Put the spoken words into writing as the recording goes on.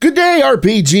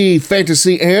JRPG,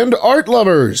 fantasy, and art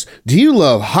lovers. Do you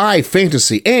love high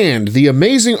fantasy and the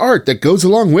amazing art that goes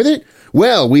along with it?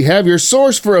 Well, we have your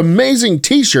source for amazing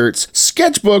t-shirts,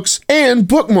 sketchbooks, and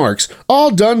bookmarks,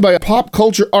 all done by pop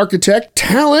culture architect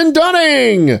Talon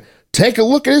Dunning. Take a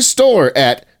look at his store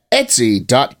at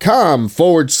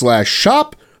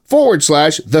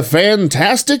etsy.com/shop/The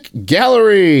Fantastic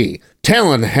Gallery.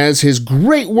 Talon has his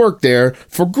great work there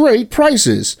for great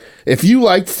prices. If you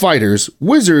like fighters,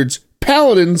 wizards,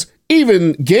 paladins,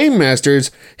 even game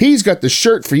masters, he's got the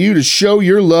shirt for you to show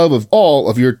your love of all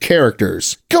of your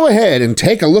characters. Go ahead and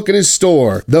take a look at his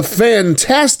store, The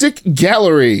Fantastic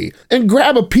Gallery, and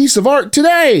grab a piece of art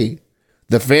today.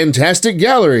 The Fantastic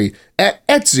Gallery at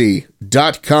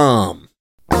etsy.com.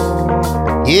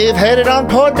 You've heard it on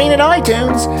Podbean and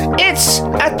iTunes. It's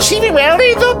Achieving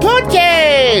Reality, the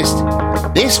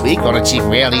podcast. This week on Achieving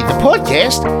Reality, the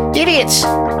podcast, idiots.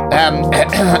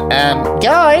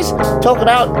 Guys, talk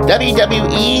about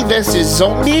WWE versus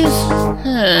zombies?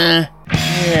 Yeah,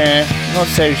 not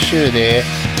so sure there.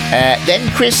 Then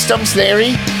Chris stumps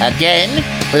Larry again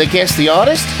with a Guess the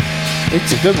Artist.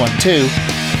 It's a good one too.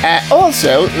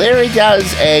 Also, Larry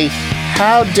does a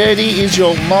How Dirty Is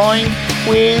Your Mind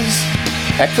quiz.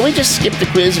 Can we just skip the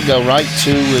quiz and go right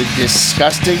to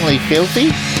Disgustingly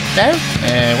Filthy? No?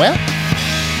 Well.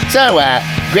 So,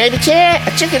 grab a chair,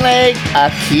 a chicken leg, a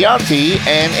Chianti,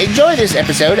 and enjoy this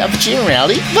episode of Achieving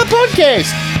Reality, the podcast.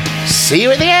 See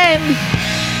you at the end.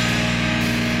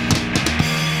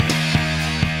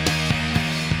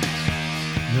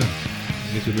 Yeah.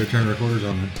 I guess we better turn the recorders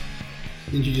on then.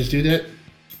 Didn't you just do that?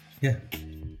 Yeah.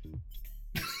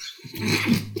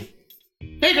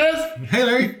 Hey, Chris. Hey,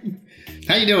 Larry.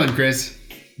 How you doing, Chris?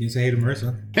 You say hey to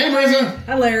Marissa. Hey, Marissa.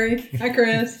 Hi, Larry. Hi,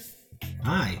 Chris.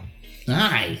 Hi.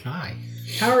 Hi. Hi.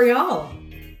 How are y'all?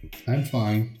 I'm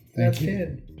fine. That's Thank you.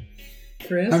 good.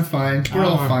 Chris? I'm fine. We're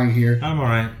all fine here. I'm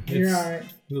alright. You're alright.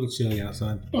 A little chilly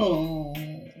outside. Oh,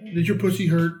 did your pussy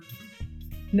hurt?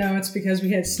 No, it's because we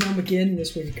had Snowmageddon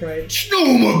this week, right?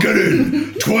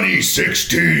 Snowmageddon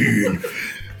 2016.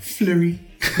 Flurry.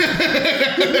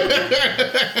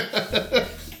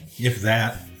 If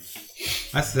that.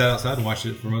 I sat outside and watched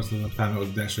it for most of the time it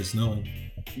was actually snowing.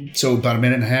 So about a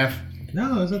minute and a half.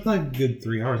 No, it was like a good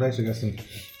 3 hours. I actually got some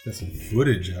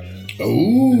footage of it.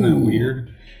 Oh, Isn't that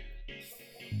weird?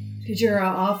 Did your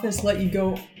office let you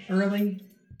go early?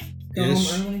 Go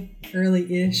Ish. home early?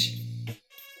 Early-ish?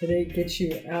 Did they get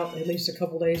you out at least a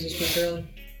couple days this week early?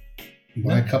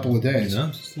 by a couple of days. No,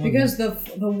 just one Because the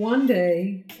one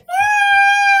day...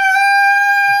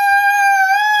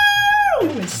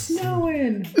 It was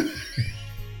snowing!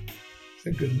 Is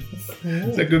that good?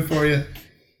 Is that good for you?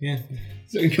 Yeah.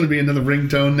 Is there going to be another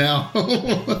ringtone now?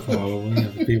 Oh, we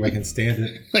have to see if I can stand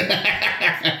it.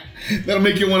 That'll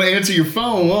make you want to answer your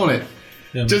phone, won't it?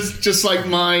 Yeah, Just like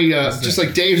my, just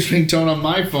like Dave's ringtone on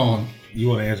my phone. you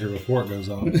want to answer before it goes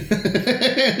off.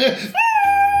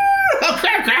 Oh,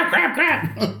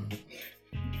 crap.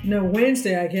 No,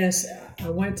 Wednesday, I guess, I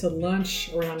went to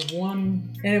lunch around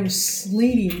 1, and it was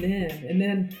sleeting then. And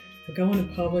then I go into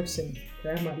Publix and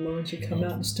grab my lunch and come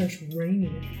out and it starts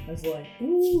raining. I was like,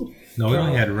 ooh. No, we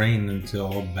only had rain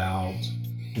until about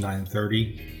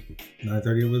 9:30.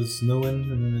 9:30 it was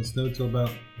snowing, and then it snowed till about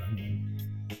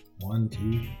 1, 2.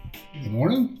 In the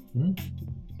morning? Hmm?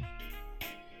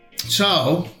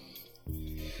 So,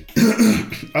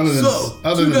 other than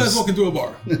two guys walking through a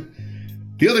bar.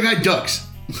 the other guy ducks.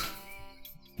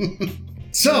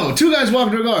 So, two guys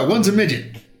walking to a bar. One's a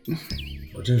midget.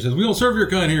 Bartender says, "We don't serve your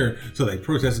kind here," so they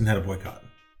protested and had a boycott.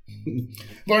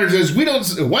 Bartender says, "We don't.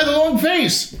 Why the long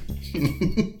face?"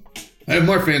 I have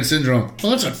Marfan syndrome.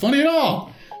 Well, that's not funny at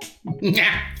all.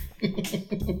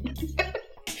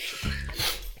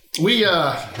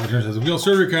 Bartender says, "We don't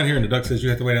serve your kind here," and the duck says, "You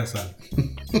have to wait outside."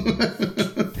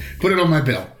 Put it on my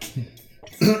bill.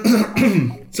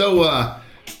 So,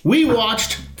 we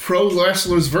watched Pro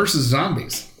Wrestlers versus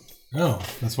Zombies. Oh,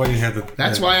 that's why you had the.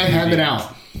 That's why I have it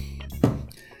out.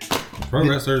 Pro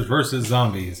Wrestlers versus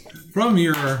Zombies from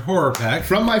your horror pack.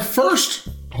 From my first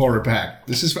horror pack.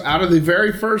 This is out of the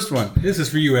very first one. This is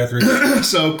for you, Etheridge.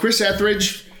 So, Chris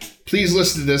Etheridge, please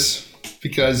listen to this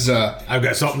because I've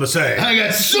got something to say. I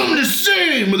got something to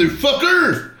say,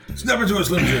 motherfucker. Step into a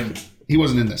Slim Jim. He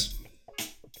wasn't in this.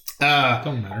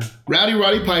 Don't matter. Rowdy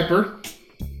Roddy Piper,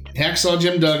 Hacksaw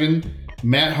Jim Duggan,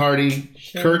 Matt Hardy,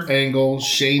 Kurt Angle,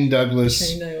 Shane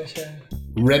Douglas,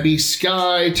 Rebby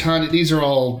Sky, Tanya. These are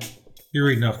all. You're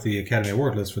reading off the Academy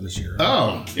Award list for this year. Right?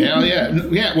 Oh,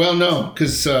 yeah. Well, no,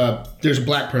 because there's a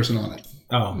black person on it.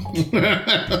 Oh.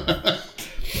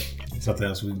 Something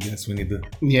else we need to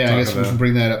Yeah, I talk guess we about. can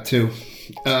bring that up too.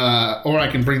 Or I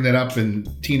can bring that up in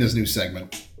Tina's new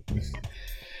segment.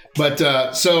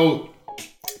 But, so,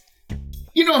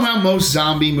 you know how most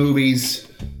zombie movies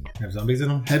Have zombies in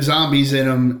them? have zombies in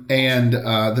them, and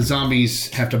the zombies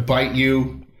have to bite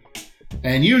you.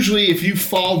 And usually, if you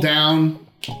fall down,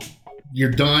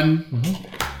 you're done.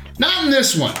 Not in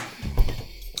this one.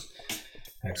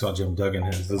 Hacksaw Jim Duggan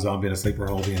has the zombie in a sleeper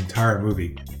hold the entire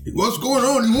movie. What's going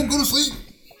on? You won't go to sleep?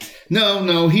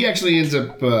 No, he actually ends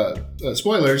up,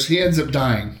 spoilers, he ends up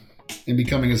dying and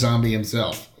becoming a zombie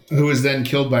himself, who is then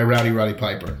killed by Rowdy Roddy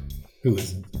Piper. Who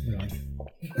isn't? You know,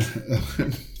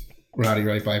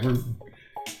 Rowdy Piper.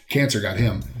 Cancer got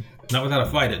him. not without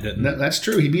a fight, it didn't. That's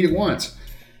true. He beat it once.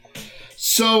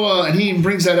 So, and he even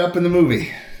brings that up in the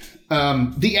movie.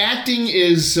 The acting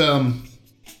is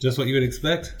Just what you would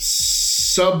expect.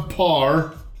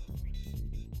 subpar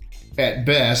at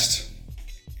best.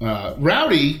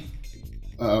 Rowdy,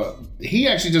 he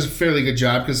actually does a fairly good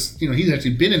job because, he's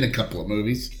actually been in a couple of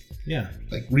movies, Yeah.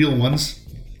 like real ones.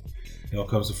 It all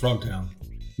comes to Frogtown.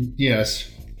 Yes.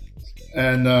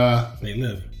 And They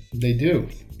live. they do.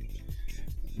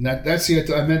 And that's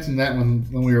I mentioned that when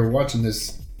we were watching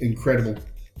this incredible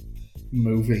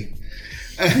movie.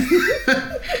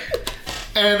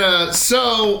 And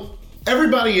so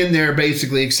everybody in there,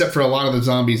 basically, except for a lot of the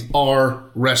zombies, are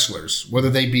wrestlers, whether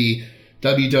they be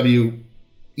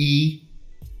WWE,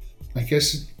 I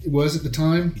guess it was at the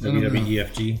time, I don't know.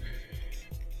 WWEFG.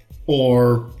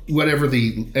 Or whatever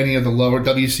any of the lower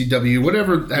WCW,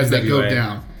 whatever as they go NWA.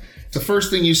 down. The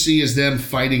first thing you see is them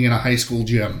fighting in a high school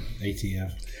gym.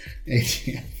 ATF.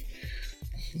 ATF,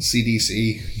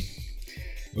 CDC,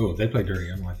 Oh, they play dirty.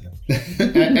 I'm like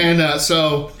that. and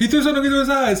so He threw something into his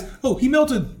eyes. Oh, he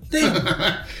melted.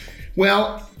 Damn.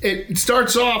 well, it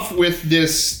starts off with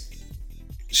this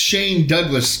Shane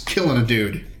Douglas killing a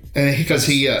dude, and because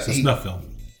It's a snuff film.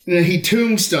 he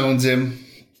tombstones him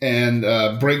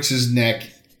and breaks his neck,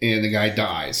 and the guy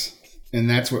dies, and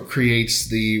that's what creates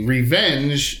the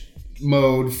revenge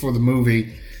mode for the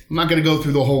movie. I'm not going to go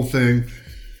through the whole thing.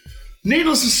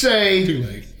 Needless to say, Too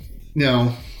late.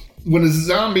 no, when a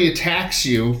zombie attacks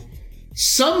you,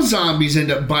 some zombies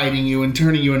end up biting you and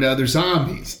turning you into other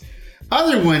zombies.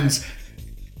 Other ones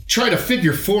try to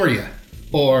figure for you,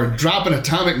 or drop an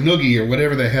atomic noogie or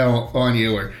whatever the hell on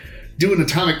you, or do an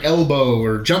atomic elbow,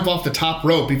 or jump off the top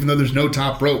rope, even though there's no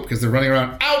top rope because they're running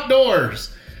around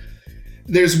outdoors.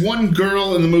 There's one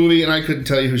girl in the movie, and I couldn't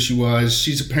tell you who she was.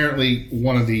 She's apparently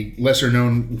one of the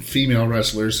lesser-known female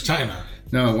wrestlers. China.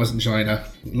 No, it wasn't China.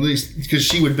 At least because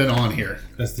she would have been on here.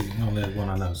 That's the only one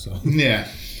I know. So Yeah.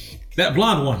 that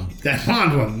blonde one. That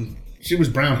blonde one. She was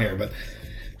brown hair, but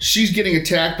she's getting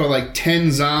attacked by like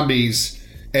 10 zombies,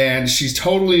 and she's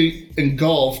totally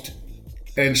engulfed,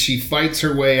 and she fights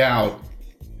her way out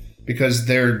because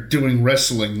they're doing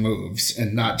wrestling moves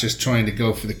and not just trying to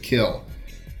go for the kill.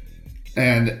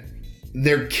 And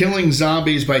they're killing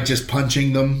zombies by just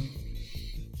punching them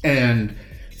and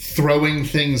throwing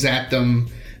things at them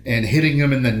and hitting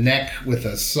them in the neck with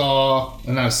a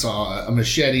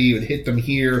machete. Would hit them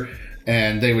here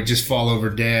and they would just fall over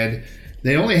dead.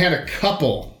 They only had a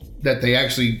couple that they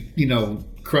actually,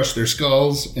 crushed their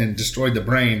skulls and destroyed the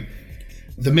brain.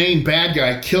 The main bad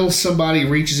guy kills somebody,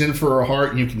 reaches in for her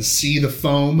heart, and you can see the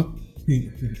foam,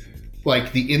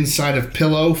 like the inside of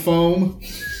pillow foam.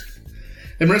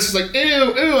 And Marissa's like, ew,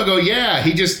 ew. I go, yeah,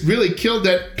 he just really killed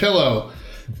that pillow.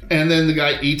 And then the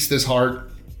guy eats this heart,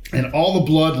 and all the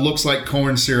blood looks like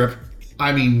corn syrup.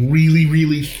 I mean, really,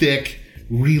 really thick,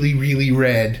 really, really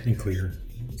red. And clear.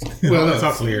 Well, It's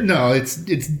not clear. No, it's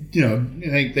they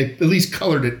at least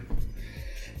colored it.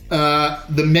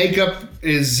 The makeup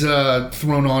is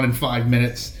thrown on in 5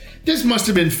 minutes. This must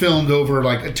have been filmed over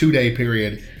like a 2-day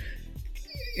period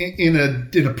in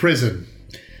a prison.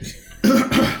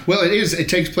 Well, it is. It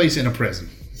takes place in a prison.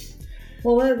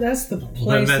 Well, that's the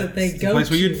place that they the go place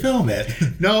to. where you'd film it.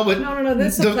 No, but No,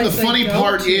 that's the place they funny go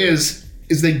part to. is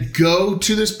they go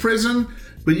to this prison,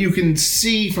 but you can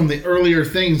see from the earlier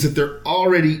things that they're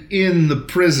already in the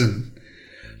prison.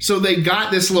 So they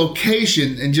got this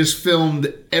location and just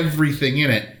filmed everything in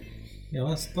it. Yeah,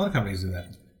 well, a lot of companies do that.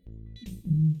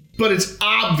 But it's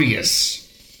obvious.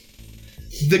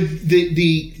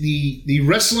 The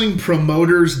wrestling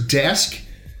promoter's desk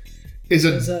is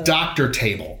a doctor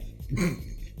table.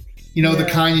 The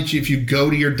kind that if you go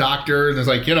to your doctor and it's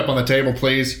like, get up on the table,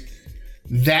 please.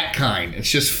 That kind. It's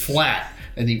just flat.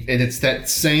 And it's that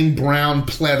same brown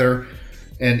pleather.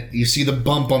 And you see the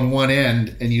bump on one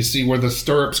end and you see where the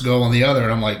stirrups go on the other.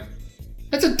 And I'm like,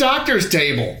 that's a doctor's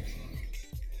table.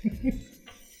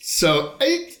 So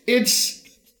it's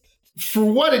For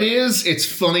what it is, it's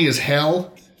funny as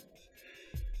hell.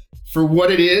 For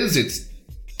what it is, it's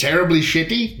terribly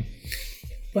shitty.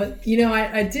 But you know,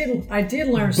 I did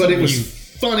learn But something. it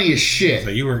was funny as shit. So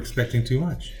you were expecting too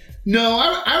much. No,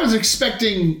 I was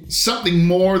expecting something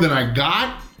more than I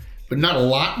got, but not a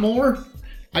lot more.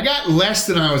 I got less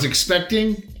than I was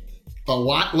expecting, a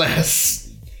lot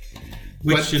less.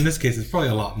 Which But- in this case is probably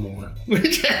a lot more.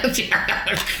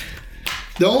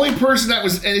 The only person that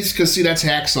was, and it's because, see, that's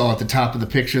Hacksaw at the top of the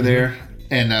picture there.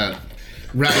 And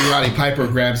Roddy Piper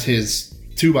grabs his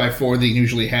 2x4 that he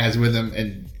usually has with him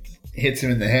and hits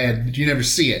him in the head, but you never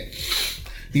see it.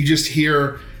 You just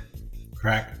hear,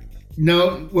 Crack.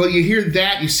 no, well, you hear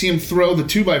that, you see him throw the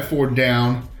 2x4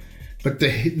 down, but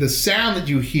the sound that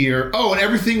you hear, oh, and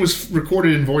everything was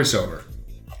recorded in voiceover.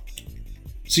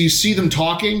 So you see them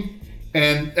talking,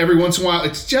 and every once in a while,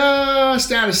 it's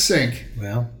just out of sync.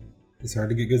 Well, it's hard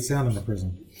to get good sound in a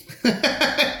prison.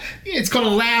 It's called a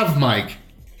lav mic.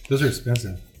 Those are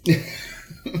expensive.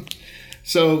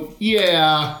 So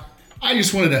yeah, I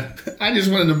just wanted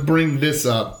to bring this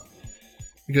up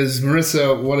because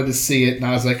Marissa wanted to see it, and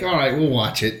I was like, all right, we'll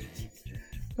watch it.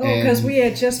 Oh, because we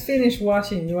had just finished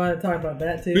watching. You want to talk about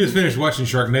that too? We just finished watching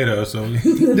Sharknado, so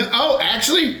Oh,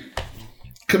 actually,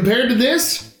 compared to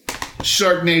this,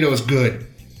 Sharknado is good,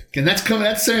 and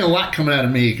that's saying a lot coming out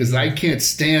of me because I can't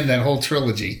stand that whole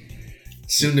trilogy.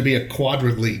 Soon to be a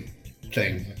quadrilogy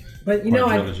thing. But you know,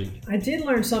 Quadrilogy. I did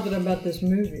learn something about this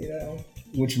movie though.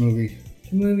 Which movie?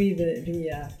 The movie,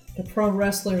 the pro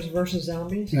wrestlers versus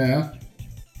zombies. Yeah.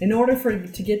 In order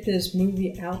to get this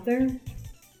movie out there,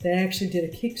 they actually did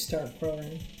a Kickstarter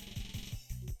program.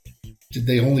 Did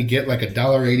they only get like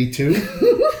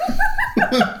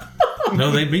 $1.82?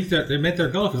 no, they met their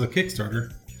goal as a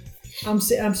Kickstarter. I'm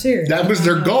serious. That was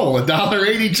their goal,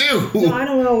 $1.82. No, I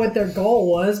don't know what their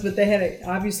goal was, but they had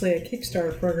obviously a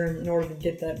Kickstarter program in order to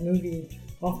get that movie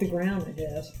off the ground, I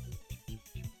guess.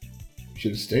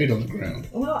 Should have stayed on the ground.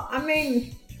 Well, I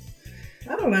mean,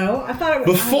 I don't know. I thought it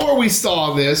was... Before we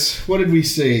saw this, what did we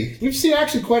see? We've seen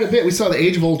actually quite a bit. We saw the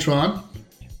Age of Ultron,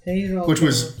 which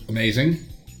was amazing.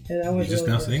 Yeah, that was You're just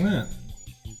really now good. seeing that.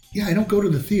 Yeah, I don't go to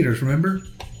the theaters, remember?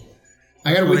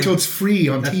 I gotta wait till it's free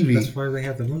on TV. That's why they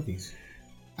have the movies.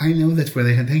 I know that's where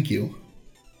they had. Thank you.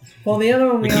 Well, the other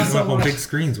one They we keep them also up on big watched.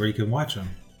 screens where you can watch them.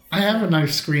 I have a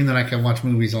nice screen that I can watch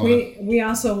movies on. We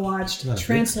also watched Not a big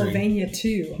Transylvania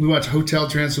 2. We watched Hotel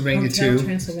Transylvania Hotel 2,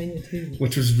 Transylvania 2.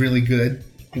 which was really good.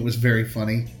 It was very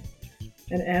funny.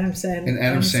 And Adam Sandler. And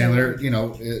Adam Sandler, you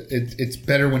know, it's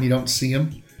better when you don't see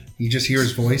him. You just hear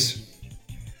his voice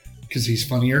because he's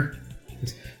funnier.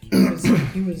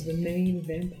 He was the main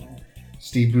vampire.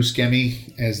 Steve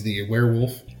Buscemi as the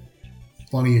werewolf.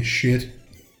 Funny as shit.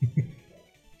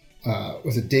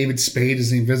 Was it David Spade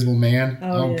as the Invisible Man?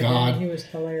 Oh, yeah, God. he was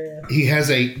hilarious. He has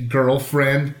a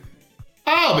girlfriend.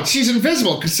 Oh, but she's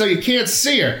invisible, so you can't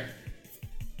see her.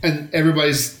 And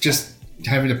everybody's just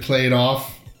having to play it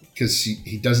off because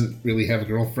he doesn't really have a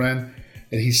girlfriend.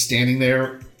 And he's standing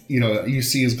there. You know, you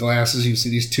see his glasses. You see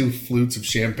these two flutes of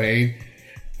champagne.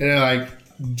 And they're like,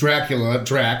 Drac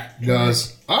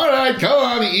goes, all right, come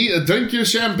on, drink your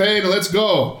champagne and let's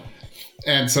go.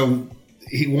 And so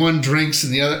one drinks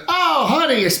and the other, oh,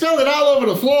 honey, you spilled it all over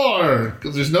the floor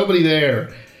because there's nobody there.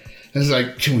 And it's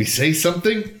like, can we say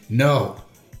something? No,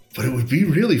 but it would be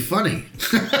really funny.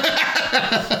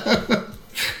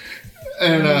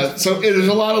 And so there's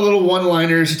a lot of little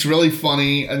one-liners. It's really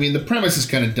funny. I mean, the premise is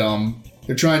kind of dumb.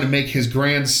 They're trying to make his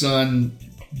grandson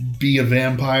be a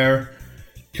vampire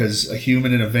because a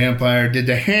human and a vampire did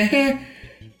the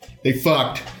they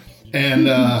fucked.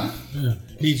 And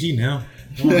PG now.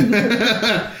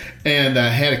 and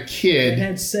had a kid.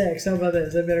 Had sex. How about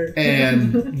this? I better.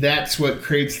 And that's what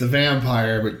creates the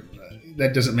vampire, but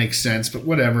that doesn't make sense. But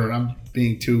whatever, I'm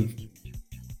being too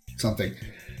something.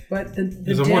 But the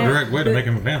There's a more direct way to make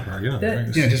him a vampire, you know.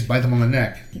 Right? Yeah, just bite them on the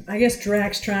neck. I guess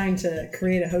Drax trying to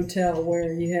create a hotel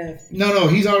where you have No,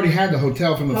 he's already had the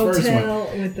hotel from the first one.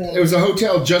 hotel with the It was a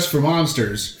hotel just for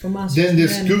monsters. For monsters, Then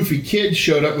this and- goofy kid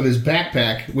showed up with his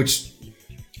backpack, which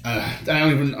I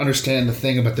don't even understand the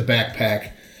thing about the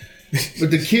backpack.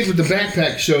 But the kid with the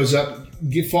backpack shows up,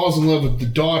 falls in love with the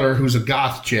daughter, who's a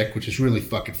goth chick, which is really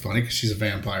fucking funny because she's a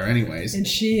vampire anyways. and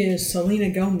she is Selena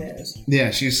Gomez.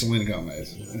 Yeah, she's Selena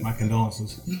Gomez. My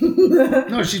condolences.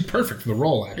 No, she's perfect for the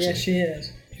role, actually. Yeah, she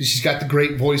is. She's got the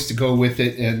great voice to go with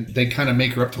it, and they kind of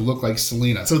make her up to look like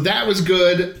Selena. So that was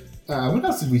good. What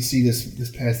else did we see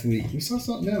this past week? We saw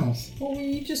something else. Well,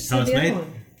 you just How said it's the made? other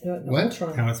one. The What?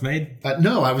 Ultron. How it's made?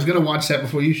 No, I was going to watch that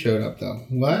before you showed up, though.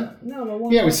 What? No, the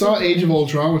one. Yeah, we saw Age of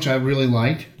Ultron, which I really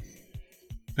liked.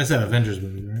 That's that Avengers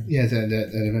movie, right? Yeah, that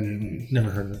Avengers movie.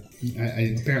 Never heard of it.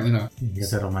 I apparently not. I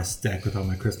got that on my stack with all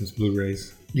my Christmas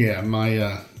Blu-rays. Yeah,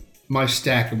 my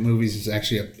stack of movies is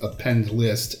actually a penned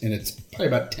list, and it's probably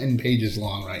about 10 pages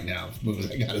long right now. Of movies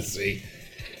I gotta see.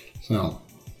 So,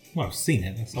 Well, I've seen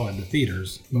it. I saw it in the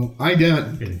theaters. well, I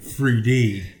don't. In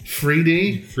 3D.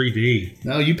 3D? 3D.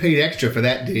 No, you paid extra for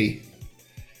that D.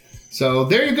 So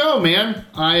there you go, man.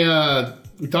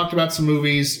 We talked about some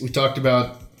movies. We talked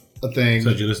about a thing. So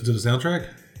did you listen to the soundtrack?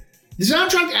 The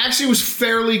soundtrack actually was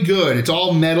fairly good. It's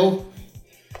all metal.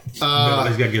 He's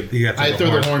got to get. I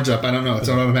throw the horns up. I don't know. It's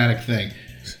an automatic thing.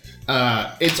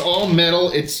 It's all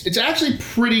metal. It's actually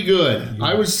pretty good.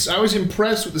 I was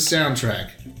impressed with the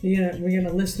soundtrack. We're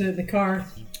gonna listen to it in the car.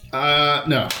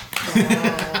 No.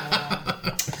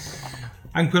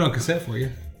 I can put it on cassette for you.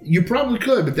 You probably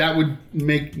could, but that would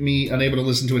make me unable to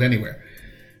listen to it anywhere.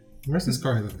 The rest of this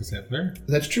car has a cassette player.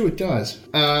 That's true. It does.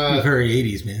 Very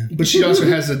 80s, man. But she also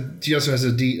has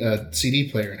a CD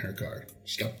player in her car.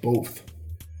 She's got both.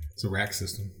 It's a rack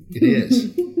system. It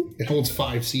is. It holds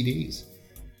 5 CDs.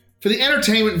 For the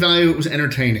entertainment value, it was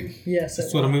entertaining. Yes,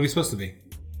 That's what a movie's supposed to be.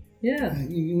 yeah.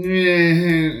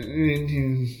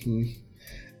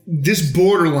 This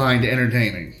borderline to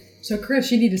entertaining. So,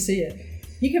 Chris, you need to see it.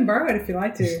 You can borrow it if you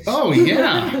like to. Oh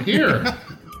yeah, here.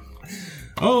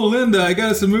 Oh, Linda, I got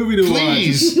us a movie to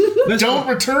Please watch. don't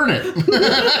return it.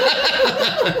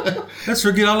 Let's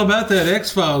forget all about that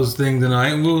X-Files thing tonight,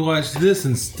 and we'll watch this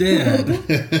instead.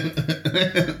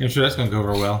 I'm sure that's going to go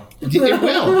over well. It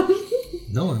will.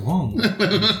 No, it won't.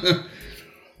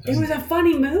 It was a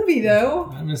funny movie,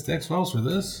 though. I missed X-Files for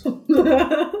this.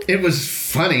 It was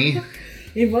funny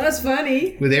It was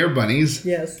funny. with air bunnies.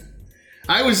 Yes.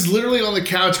 I was literally on the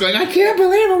couch going, I can't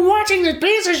believe I'm watching this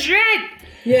piece of shit.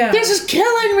 Yeah. This is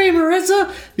killing me,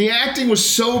 Marissa. The acting was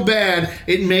so bad,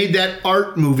 it made that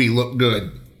art movie look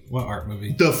good. What art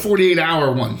movie? The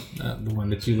 48-hour one. The one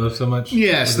that you love so much?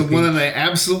 Yes, the With one that I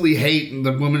absolutely hate, and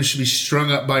the woman should be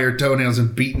strung up by her toenails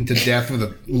and beaten to death with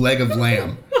a leg of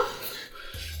lamb.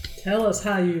 Tell us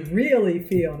how you really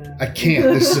feel now. I can't.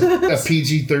 This is a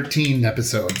PG-13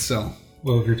 episode, so...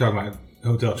 Well, if you're talking about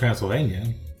Hotel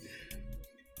Transylvania,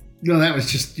 No, that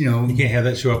was just, you can't have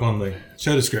that show up on the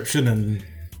show description and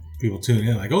people tune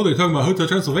in like, oh, they're talking about Hotel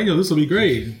Transylvania. This will be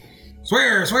great.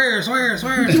 Swear, swear, swear,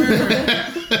 swear, swear.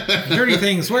 Dirty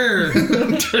thing, swear.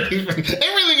 dirty.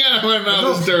 Everything out of my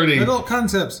mouth is dirty. Adult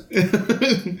concepts.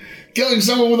 Killing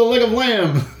someone with a leg of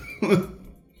lamb.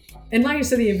 And like I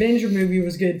said, the Avenger movie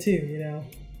was good too,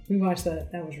 We watched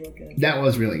that. That was real good. That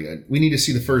was really good. We need to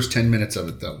see the first 10 minutes of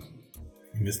it, though.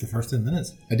 You missed the first 10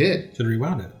 minutes. I did. Should have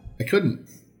rewound it. I couldn't.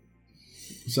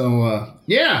 So,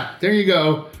 yeah, there you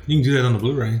go. You can do that on the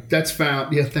Blu-ray. That's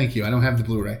found. Yeah, thank you. I don't have the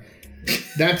Blu-ray.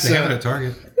 That's They have it at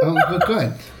Target. Oh, but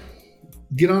good.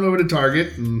 Get on over to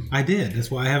Target. And, I did. That's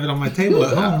why I have it on my table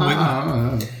at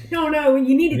home. No, what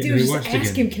you need to do Maybe is we just watched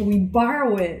ask again. him, can we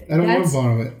borrow it? I don't want to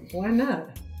borrow it. Why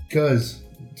not? Because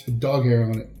it's with dog hair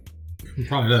on it. It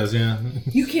probably does, yeah.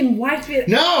 You can wipe it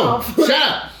No! off. Shut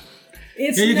up!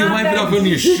 It's Yeah, you not can wipe that it off on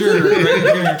your shirt.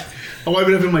 Right? I'll wipe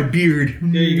it up in my beard.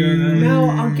 There you go. No,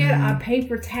 I'll get a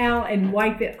paper towel and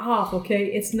wipe it off, okay?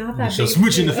 It's not that She'll big.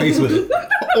 switch in the face with it.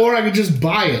 Or I could just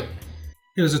buy it.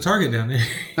 There's a Target down there.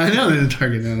 I know there's a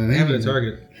Target down there. They have it at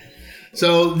Target.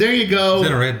 So there you go. It's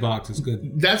in a red box. It's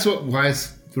good. That's why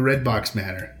does the red box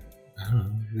matter? I don't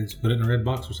know. They just put it in a red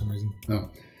box for some reason. Oh.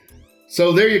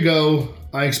 So there you go.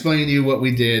 I explained to you what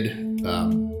we did. The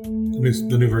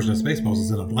new version of Spaceballs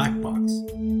is in a black box.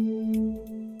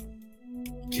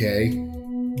 Okay.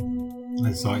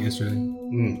 I saw it yesterday.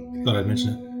 Thought I'd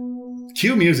mention it.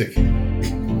 Cue music.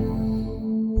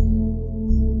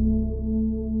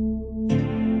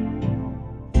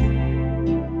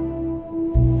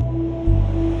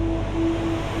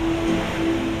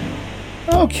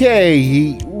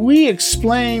 Okay, we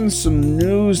explained some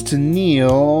news to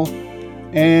Neil,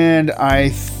 and I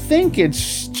think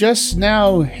it's just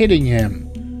now hitting him.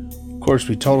 Of course,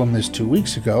 we told him this 2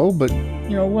 weeks ago, but,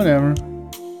 whatever.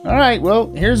 All right,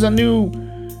 well, here's a new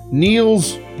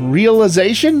Neil's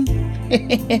realization.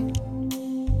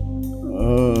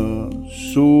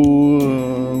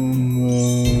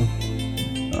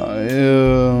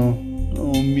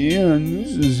 Oh man,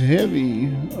 this is heavy.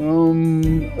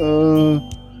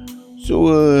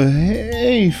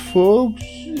 Hey folks,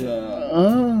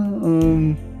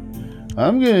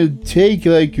 I'm gonna take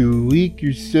like a week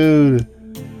or so to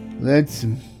let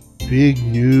some big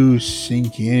news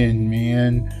sink in,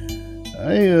 man.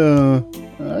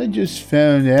 I just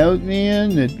found out,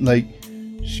 man, that like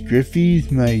Scruffy's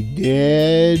my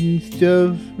dad and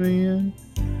stuff, man.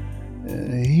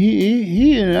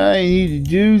 He and I need to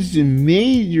do some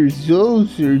major soul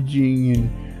searching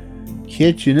and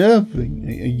catching up, I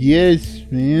guess,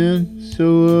 man.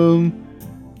 So,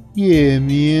 yeah,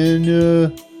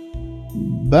 man,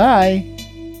 bye.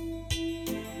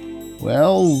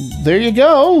 Well, there you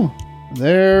go.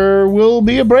 There will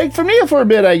be a break from you for a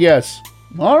bit, I guess.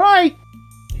 All right.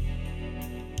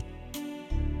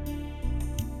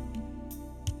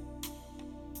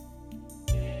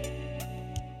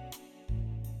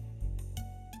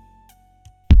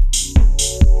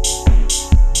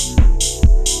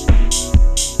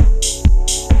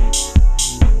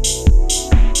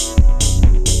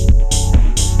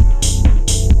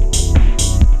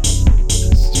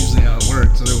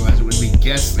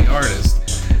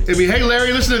 It'd be, hey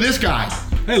Larry, listen to this guy.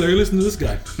 Hey Larry, listen to this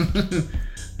guy.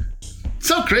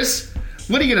 So Chris,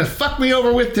 what are you gonna fuck me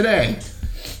over with today?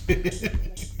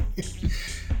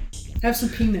 Have some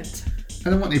peanuts. I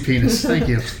don't want any penis. Thank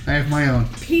you. I have my own.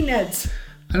 Peanuts.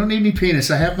 I don't need any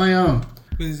penis. I have my own.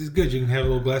 This is good. You can have a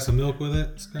little glass of milk with it.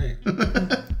 It's great.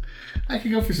 I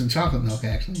could go for some chocolate milk.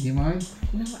 Actually, do you mind?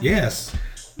 Yes.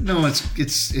 No,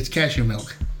 it's cashew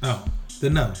milk. Oh,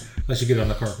 then no. Unless you get it on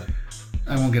the carpet.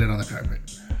 I won't get it on the carpet.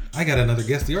 I got another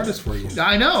Guess the Artist for you.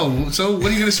 I know. So what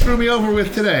are you going to screw me over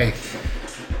with today?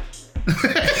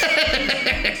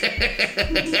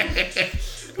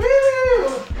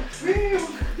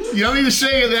 You don't need to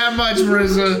shake it that much,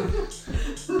 Marissa.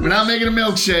 We're not making a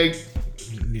milkshake.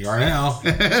 You are now.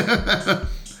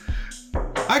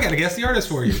 I got to Guess the Artist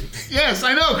for you. Yes,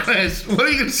 I know, Chris. What are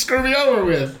you going to screw me over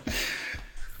with?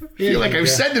 I feel like I've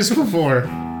said this before.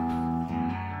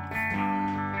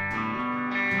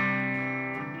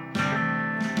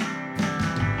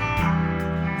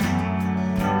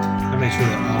 Make sure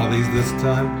that all of these this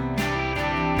time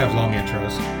have long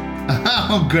intros.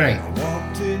 Oh, great. I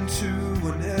walked into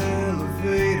an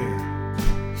elevator.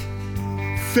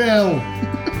 Phil.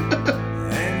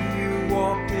 And you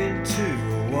walked into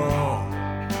a wall.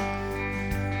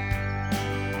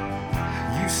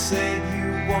 You said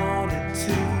you wanted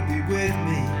to be with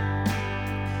me.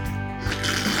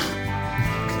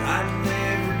 I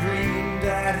never dreamed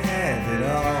I'd have it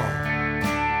all.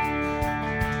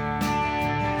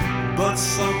 But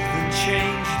something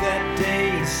changed that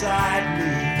day inside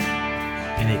me.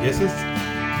 Any guesses?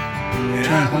 And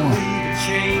I believe it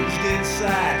changed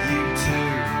inside you too.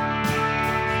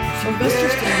 Sylvester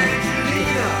Stallone.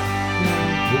 Angelina.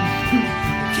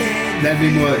 That'd be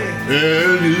what?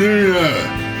 Angelina.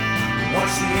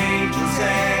 Watch the angels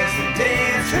as they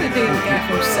dance. I'm trying to think of the guy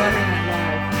from Saturday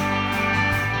Night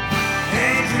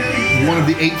Angelina. One of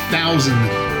the 8,000.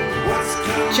 What's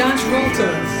Live. John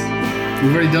Travolta.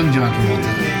 We've already done John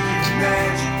Travolta.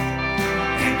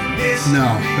 No.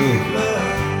 Who?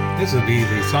 This would be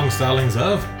the song stylings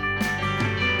of.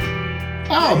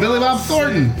 Oh, Billy Bob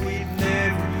Thornton.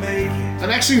 I've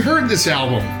actually heard this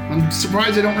album. I'm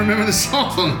surprised I don't remember the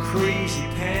song.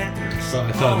 So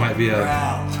I thought it might be a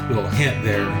little hint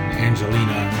there,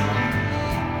 Angelina.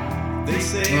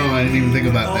 Oh, I didn't even think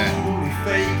about that.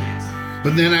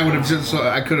 But then I would have just,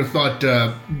 I could have thought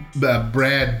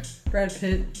Brad. Brad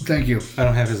Pitt. Thank you. I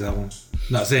don't have his album.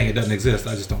 Not saying it doesn't exist,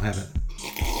 I just don't have it.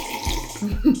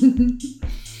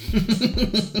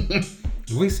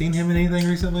 Have we seen him in anything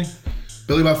recently?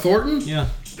 Billy Bob Thornton? Yeah.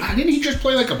 Didn't he just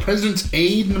play like a president's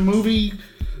aide in a movie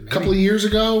a couple of years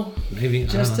ago? Maybe.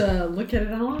 Just look at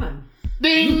it online.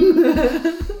 Ding!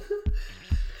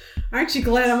 Aren't you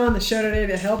glad I'm on the show today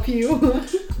to help you?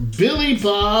 Billy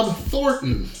Bob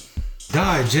Thornton.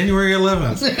 Died January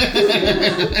 11th.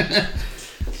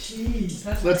 Jeez,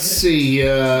 that's Let's see.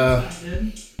 I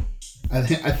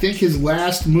think his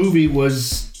last movie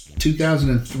was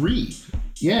 2003.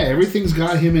 Yeah, everything's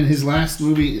got him in his last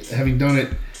movie, having done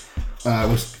it,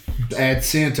 was Bad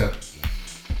Santa.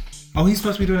 Oh, he's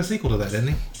supposed to be doing a sequel to that, isn't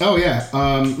he? Oh, yeah.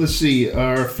 Let's see.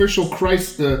 Our official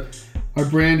our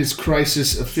brand is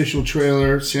Crisis official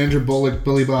trailer. Sandra Bullock,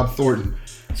 Billy Bob Thornton.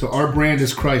 So our brand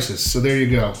is Crisis. So there you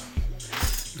go.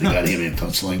 I got him in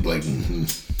Sling Blade. Mm-hmm.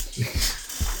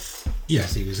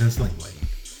 Yes, he was in Sling Blade.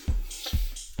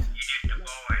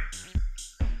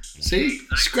 See?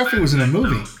 Scruffy was in a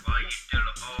movie.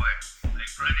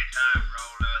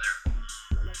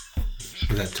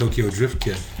 Was that Tokyo Drift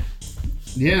kid?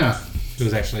 Yeah. Who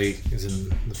was actually is in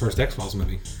the first X-Files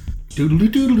movie. Doodle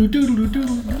doodle doodle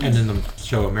doodle. And in the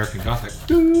show American Gothic.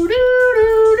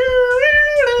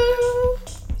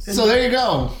 So there you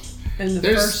go. in the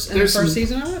There's first some-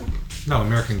 season of it? No,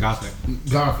 American Gothic.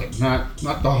 Gothic, not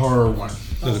the horror one.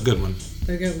 That was a good one.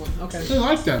 A good one. Okay. I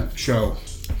like that show.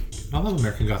 I love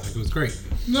American Gothic. It was great.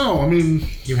 No, I mean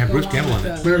You have Bruce Go on Campbell in with it.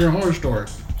 that. American Horror Story.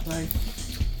 Like,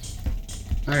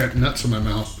 I got nuts in my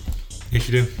mouth. Yes,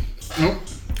 you do. Nope.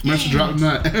 Must have dropped a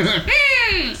nut.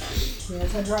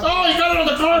 Yes, I dropped. Oh, you got it on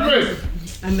the carpet!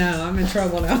 I know. I'm in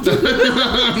trouble now.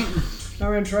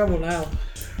 I'm in trouble now.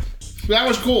 That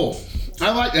was cool.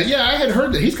 I like that. Yeah, I had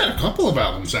heard that he's got a couple of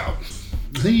albums out.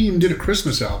 I think he even did a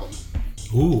Christmas album.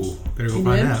 Ooh, better go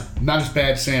find did? out. Not as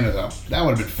bad Santa, though. That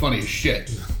would have been funny as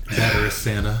shit. Better is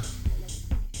Santa.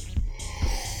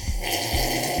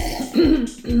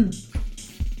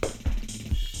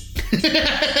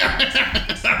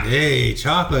 Hey,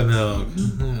 chocolate milk.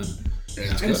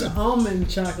 It's almond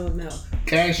chocolate milk.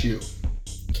 Cashew.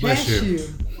 Bless you.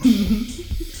 Cashew.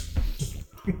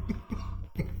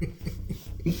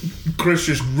 Chris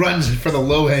just runs for the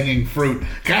low-hanging fruit.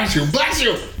 Cashew, bless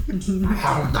you!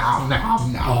 Nom, nom,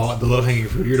 nom, nom. Oh, the low-hanging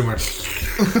fruit. You're the one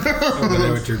over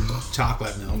there with your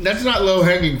chocolate milk. That's not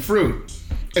low-hanging fruit.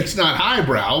 It's not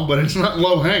highbrow, but it's not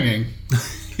low-hanging.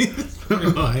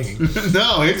 Low-hanging.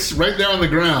 No, it's right there on the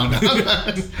ground.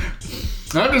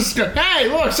 I'm just go, hey,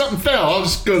 look, something fell. I'll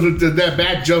just go to that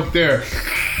bad joke there.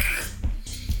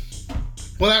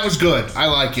 Well, that was good. I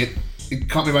like it. It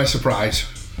caught me by surprise.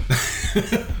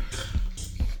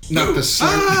 Not the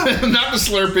not the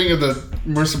slurping of the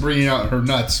Marissa bringing out her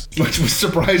nuts, which was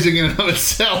surprising in and of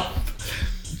itself.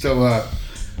 So,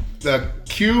 the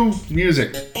cue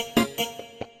music.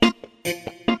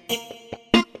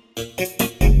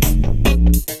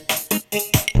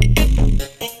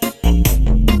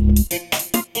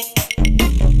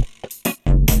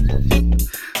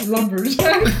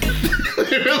 Lumberjack.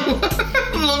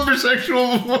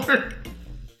 Lumbersexual before.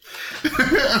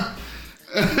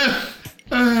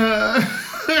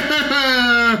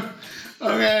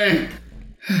 Okay.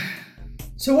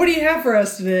 So what do you have for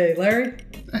us today, Larry?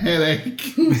 A headache.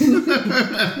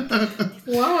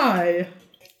 Why?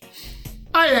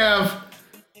 I have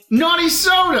naughty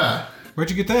soda Where'd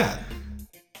you get that?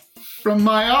 from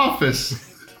my office.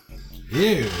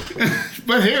 Ew.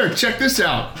 But here, check this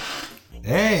out.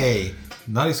 Hey,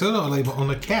 naughty soda label on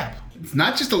the cap. It's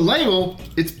not just a label,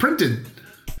 it's printed.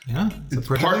 Yeah, It's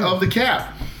part of the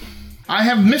cap. I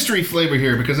have mystery flavor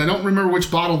here because I don't remember which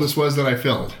bottle this was that I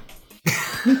filled.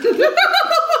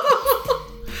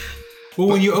 Well,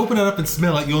 when you open it up and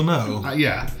smell it, you'll know.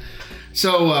 Yeah.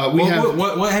 So we have.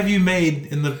 What have you made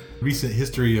in the recent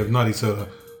history of naughty soda?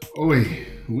 Oh wait,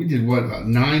 we did what, about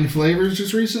 9 flavors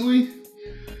just recently?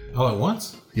 All at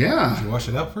once? Yeah. Did you wash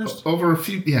it out first? Over a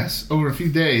few days.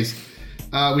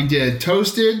 We did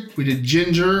toasted, we did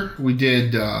ginger, we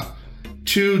did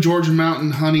 2 Georgia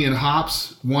Mountain honey and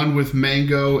hops, 1 with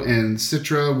mango and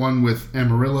citra, 1 with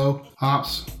Amarillo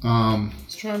hops,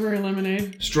 Strawberry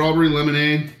lemonade. strawberry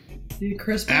lemonade, You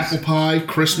Christmas. apple pie,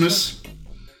 Christmas,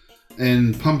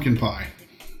 and pumpkin pie.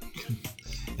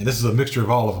 And this is a mixture of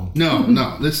all of them.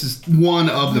 No, this is one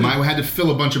of them. I had to fill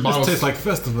a bunch of This bottles. tastes like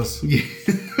Festivus.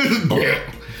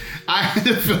 I had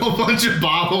to fill a bunch of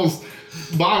bottles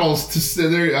to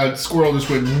sit there. Squirrel just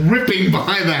went ripping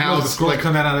behind the Oh, house. the squirrel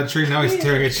come out of the tree. Now he's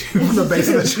staring at you from the base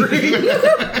of the tree.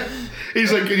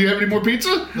 He's like, "Can you have any more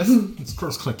pizza?" The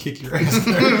squirrel's gonna kick your ass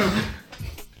there.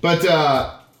 But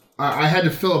I had to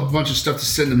fill up a bunch of stuff to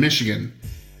send to Michigan,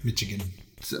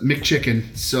 McChicken,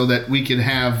 so that we can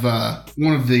have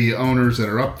one of the owners that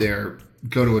are up there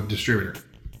go to a distributor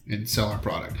and sell our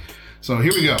product. So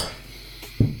here we go.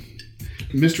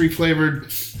 Mystery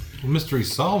flavored. Mystery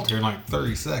solved here in like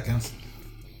 30 seconds.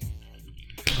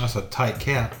 That's a tight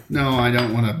cap. No, I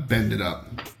don't want to bend it up.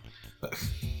 I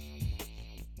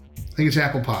think it's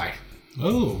apple pie.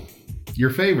 Oh. Your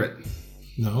favorite.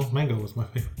 No, mango was my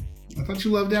favorite. I thought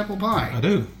you loved apple pie. I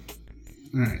do.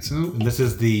 All right, so And this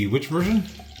is the which version?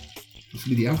 this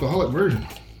will be the alcoholic version.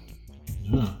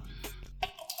 Yeah.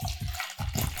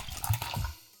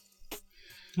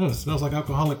 Oh, it smells like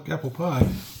alcoholic apple pie.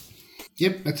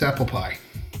 Yep, that's apple pie.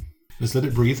 Just let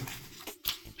it breathe.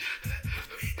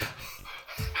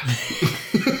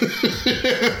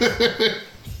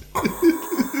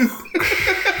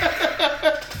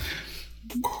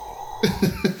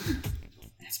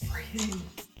 It's breathing.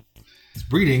 It's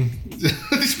breeding.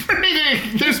 It's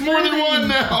breathing. There's more than one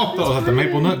now. Oh, like the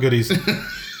maple nut goodies.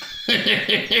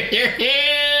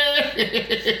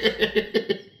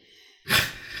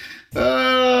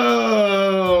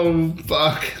 Oh,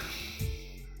 fuck.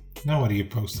 Now what are you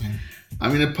posting?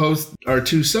 I'm going to post our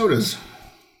 2 sodas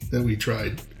that we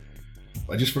tried.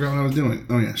 I just forgot what I was doing.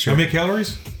 Oh, yeah, sure. How many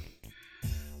calories?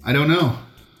 I don't know.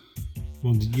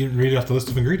 Well, you didn't read off the list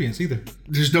of ingredients either.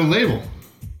 There's no label.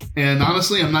 And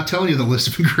honestly, I'm not telling you the list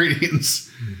of ingredients.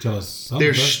 You tell us something.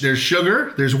 There's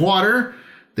sugar, there's water,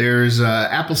 there's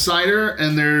apple cider,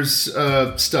 and there's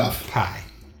stuff. pie.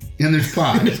 And there's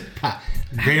pie. Pie.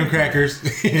 graham crackers,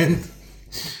 and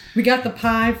We got the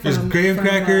pie there's from graham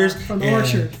crackers from the and,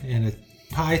 orchard. and a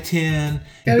pie tin.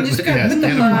 Yeah, we just got Yes, put the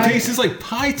and a pie. Tastes like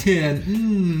pie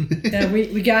tin. Yeah,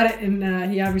 we got it,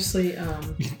 and he obviously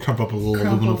Crump up a little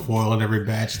Crumple. aluminum foil in every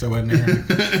batch, throw in there.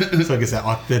 So it gets that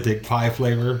authentic pie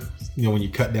flavor. You know, when you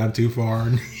cut down too far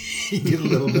and you get a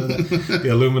little bit of the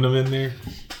aluminum in there.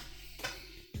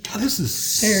 God, this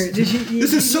is Here, did you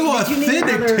this is so did you need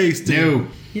authentic another- tasting. No.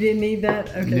 You didn't need that?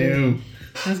 Okay. No.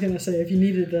 I was gonna say if you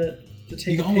needed the to take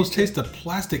You a can almost picture. taste the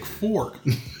plastic fork.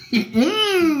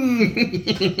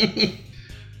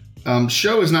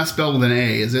 Show is not spelled with an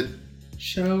A, is it?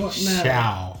 Show no.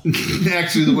 Chow.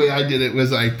 Actually, the way I did it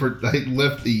was I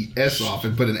left the S off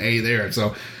and put an A there.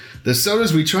 So the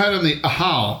sodas we tried on the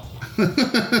Ahau.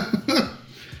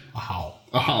 How?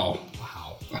 Ahau.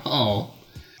 How? Ahau.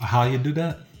 How you do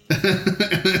that?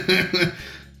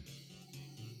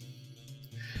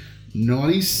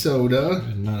 Naughty soda.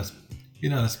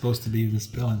 You're not supposed to be even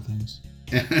spelling things.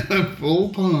 Apple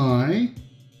pie.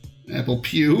 Apple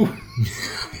pew.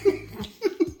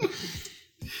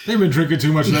 They've been drinking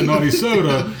too much of that naughty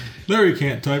soda. Larry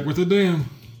can't type with a damn.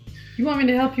 You want me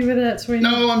to help you with that, sweetie?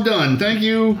 No, I'm done. Thank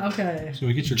you. Okay. Should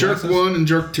we get your Jerk glasses? 1 and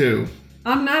jerk 2.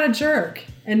 I'm not a jerk,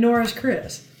 and nor is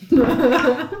Chris.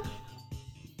 I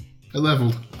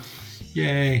leveled.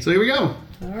 Yay. So here we go.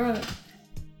 All right.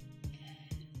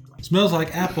 Smells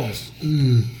like apples.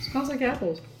 Smells like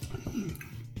apples.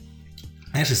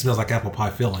 Actually smells like apple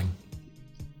pie filling.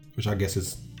 Which I guess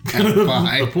is Apple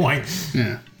pie. the point.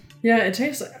 Yeah. Yeah, it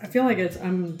tastes. I feel like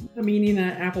I'm eating an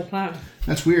apple pie.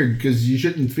 That's weird because you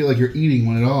shouldn't feel like you're eating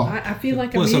one at all. I feel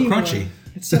like Well, I'm it's so eating crunchy. one.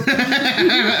 It's so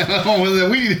Oh, well,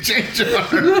 then we need to change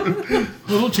our.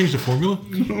 Well, don't change the formula.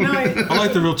 no, I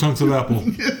like the real chunks of apple.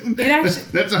 it actually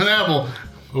That's an apple.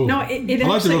 Oh. no, it I like the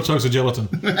actually real chunks of gelatin.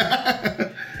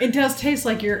 it does taste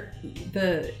like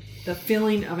the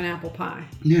filling of an apple pie.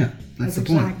 Yeah, that's the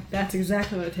point. That's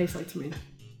exactly what it tastes like to me.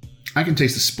 I can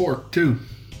taste the spork too.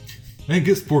 I ain't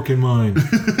get spork in mine.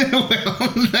 Well,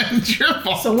 that's your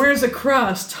fault. So where's the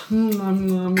crust? Come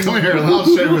here, I'll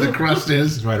show you where the crust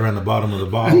is. It's right around the bottom of the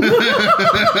bottle.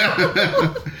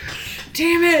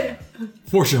 Damn it!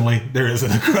 Fortunately, there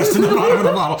isn't a crust in the bottom of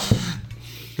the bottle.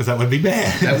 Because that would be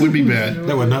bad. That would be bad.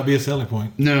 That would not be a selling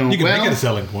point. No, You can well- make it a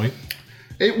selling point.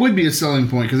 It would be a selling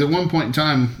point because at one point in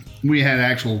time we had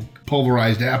actual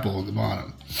pulverized apple at the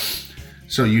bottom,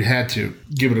 so you had to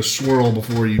give it a swirl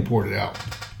before you poured it out.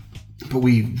 But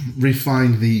we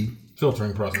refined the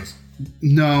Filtering process.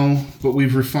 but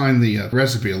we've refined the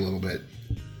recipe a little bit,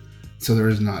 so there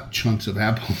is not chunks of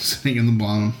apple sitting in the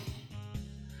bottom.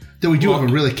 Though we do have a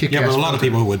really kick-ass. Yeah, but a lot of filter.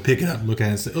 people who would pick it up and look at it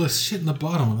and say, oh, there's shit in the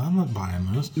bottom. I'm not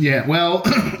buying this. Yeah, well,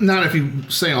 not if you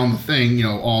say on the thing,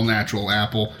 all natural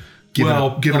apple. Give it a a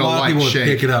lot of light people would shake.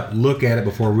 pick it up, look at it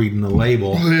before reading the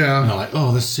label. Yeah. And they're like,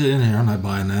 oh, there's shit in here. I'm not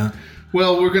buying that.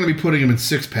 Well, we're going to be putting them in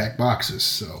 6-pack boxes,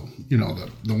 so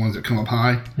the ones that come up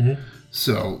high. Mm-hmm.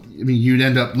 So I mean, you'd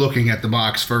end up looking at the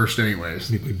box first,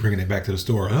 anyways. People bringing it back to the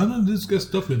store. Oh, no, this got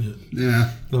stuff in it.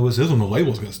 Yeah, No, it says on the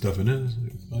label's got stuff in it.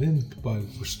 I didn't buy it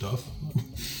for stuff.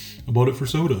 I bought it for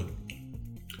soda.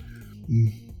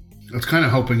 I was kind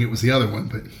of hoping it was the other one,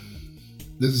 but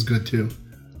this is good too.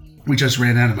 We just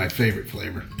ran out of my favorite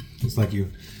flavor. It's like you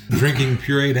drinking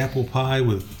pureed apple pie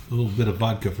with a little bit of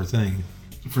vodka for thing.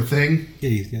 For thing? Yeah,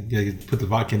 you put the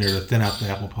vodka in there to thin out the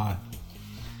apple pie.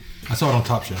 I saw it on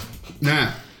Top Chef.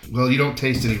 Nah. Well, you don't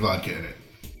taste any vodka in it.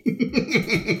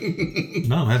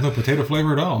 No, it has no potato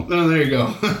flavor at all. Oh, there you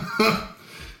go.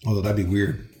 Although that'd be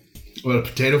weird. What, a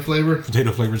potato flavor?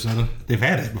 Potato flavored soda. They've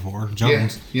had it before.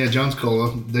 Jones. Yeah, Jones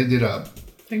Cola. They did a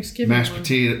Thanksgiving mashed one.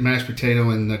 potato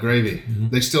and gravy.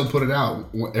 They still put it out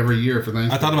every year for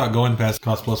Thanksgiving. I thought about going past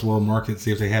Cost Plus World Market,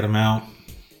 see if they had them out,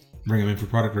 bring them in for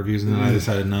product reviews, and then I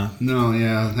decided not. No,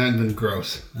 yeah, that'd been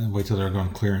gross. I'd wait till they're going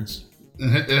clearance.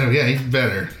 Yeah, he's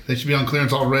better. They should be on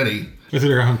clearance already. If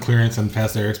they're on clearance and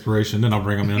past their expiration, then I'll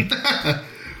bring them in.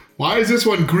 Why is this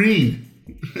one green?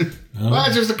 Well,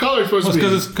 it's just the color supposed Well, to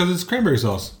be. because it's cranberry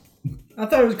sauce. I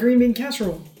thought it was green bean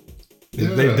casserole.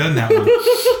 They've done that one.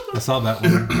 I saw that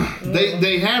one.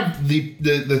 They have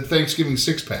the Thanksgiving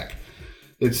 6-pack.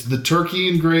 It's the turkey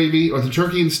and gravy, or the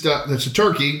turkey and stuff. That's a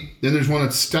turkey. Then there's one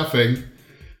that's stuffing.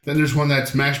 Then there's one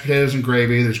that's mashed potatoes and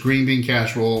gravy. There's green bean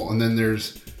casserole, and then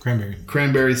there's Cranberry.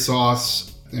 cranberry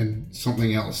sauce and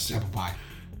something else. Apple pie.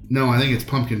 No, I think it's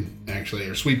pumpkin actually,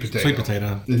 or sweet potato. Sweet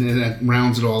potato. And then that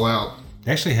rounds it all out.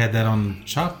 They actually had that on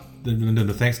Chop.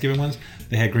 The Thanksgiving ones.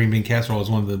 They had green bean casserole as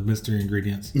one of the mystery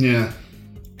ingredients. Yeah.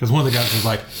 Because one of the guys was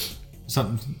like,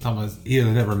 something was, he had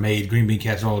never made green bean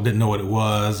casserole, didn't know what it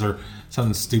was, or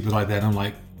something stupid like that. I'm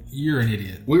like, You're an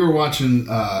idiot. We were watching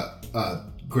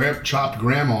Chopped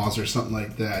Grandmas or something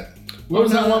like that. What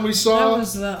was that one we saw? That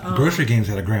was the. Grocery Games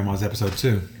had a Grandma's episode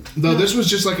too. No, this was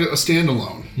just like a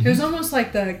standalone. It was almost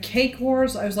like the Cake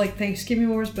Wars. I was like Thanksgiving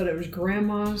Wars, but it was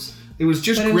grandmas. It was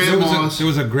just But it was- grandmas. There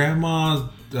was a grandma,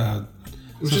 some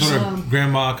just, sort of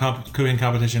grandma cooking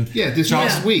competition. Yeah, this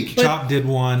last week. Chop did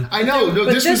one. I know. No,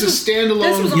 But this was a standalone.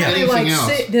 This was only anything like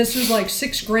else. this was like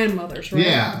 6 grandmothers, right?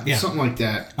 Yeah, something like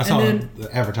that. I saw then-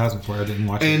 the advertisement for it. I didn't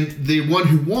watch it. And the one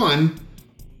who won,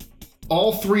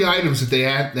 all 3 items that they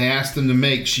asked them to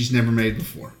make, she's never made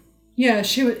before. Yeah,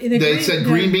 she was. They said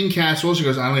green bean casserole. She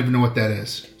goes, I don't even know what that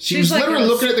is. She was She's like literally a-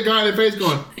 looking at the guy in the face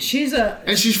going, She's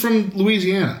and she's from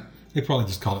Louisiana. They probably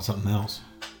just called it something else.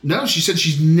 No, she said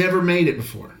she's never made it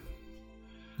before.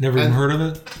 Never even heard of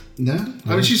it? No?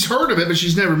 I mean, she's heard of it, but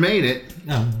she's never made it.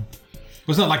 No. Well,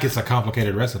 it's not like it's a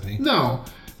complicated recipe. No.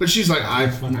 But she's like, I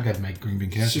got to make green bean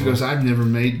casserole. She goes, I've never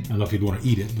made. I don't know if you'd want to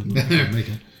eat it, but make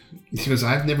it. She goes,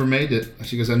 I've never made it.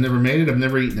 She goes, I've never made it. I've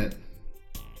never eaten it.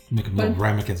 Make them little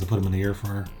ramekins and put them in the air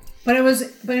fryer. But it was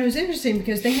interesting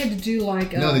because they had to do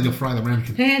like. No, they don't fry the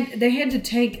ramekin. They had to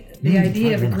take the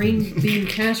idea of a fried green bean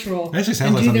casserole. That actually sounds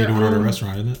and like do something you'd their order at a own-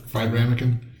 restaurant, isn't it? Fried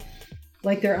ramekin.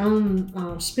 Like their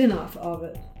own spin-off of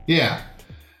it. Yeah.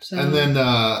 So And then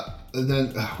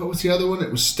what was the other one? It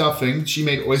was stuffing. She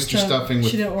made oyster stuffing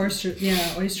She with did oyster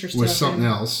stuffing. with something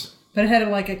else. But it had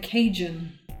like a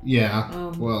Cajun.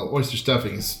 Yeah. Well, oyster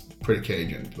stuffing is pretty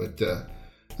Cajun, but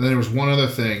and then there was one other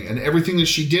thing, and everything that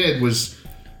she did was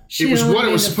She it was only what it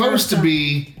made was the supposed first to time.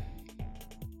 be.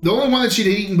 The only one that she'd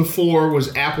eaten before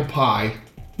was apple pie,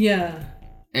 Yeah.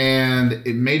 and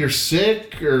it made her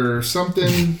sick or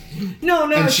something. No.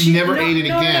 And she never ate it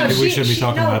again. Maybe we shouldn't be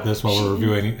talking no, about this while we're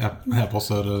reviewing apple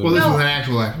soda. Well, this No. was an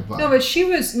actual apple pie. No, but she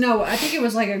was I think it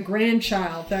was like a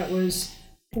grandchild that was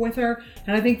with her,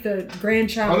 and I think the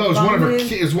grandchild. Oh no, it was one of her vomited.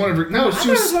 kids. It was one of her. No, I thought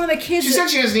it was one of the kids. She said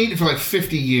she hasn't eaten it for like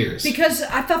 50 years. because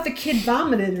I thought the kid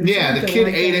vomited. Or Yeah, the something kid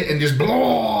like ate that. it and just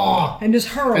blah. and just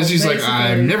hurled. And she's like, basically.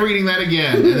 I'm never eating that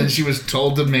again. And then she was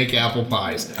told to make apple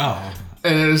pies. Oh.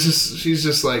 And it was just, she's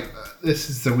just like, this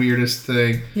is the weirdest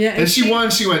thing. Yeah, And and she she-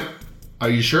 won. She went, are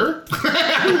you sure?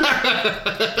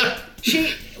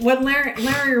 What Larry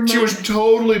reminded. She was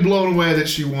totally blown away that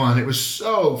she won. It was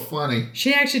so funny.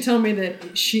 She actually told me that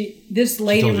this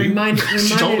lady told you? reminded.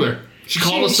 She told her. She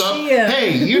called us up. she,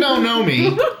 Hey, you don't know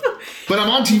me, but I'm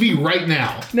on TV right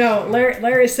now. No,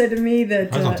 Larry said to me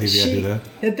that I was on TV, I do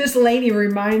that. this lady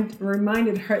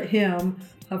reminded him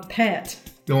of Pat,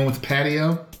 The one with the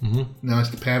patio. Mm-hmm. Now it's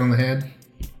the pat on the head.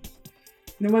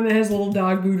 the one that has a little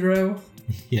dog Boudreaux.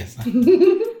 Yes.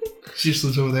 She just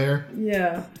lives over there.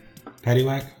 Yeah. Patty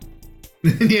whack?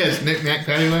 Yes, knick-knack,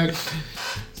 paddywhack.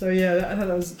 So yeah, I thought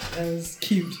that was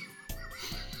cute.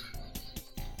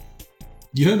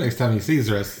 You know, next time he sees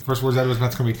her, first words out of his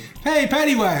mouth is going to be, hey,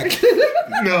 Patty whack!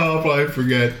 No, I'll probably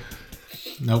forget.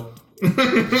 Nope.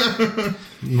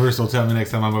 Marissa will tell me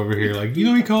next time I'm over here, like, you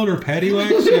know, he called her Patty whack?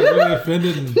 She got really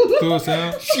offended and threw us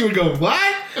out. She would go,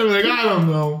 what? I'm like, I don't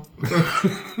know.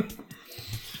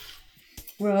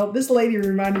 Well, this lady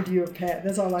reminded you of Pat.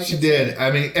 That's all I can She say. did. I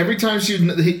mean, every time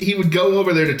he would go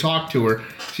over there to talk to her,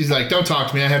 she's like, don't talk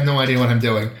to me. I have no idea what I'm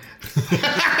doing.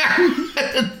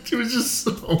 It was just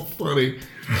so funny.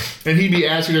 And he'd be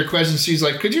asking her questions. She's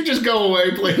like, could you just go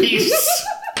away, please?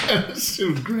 It was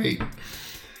great.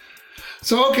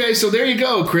 So, okay, so there you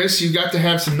go, Chris. You got to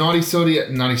have some naughty sody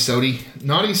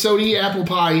apple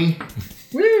pie,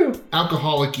 Woo!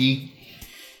 alcoholic-y.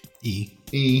 E.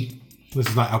 This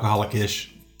is not alcoholic-ish.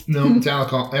 No, it's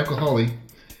alcoholic.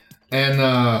 And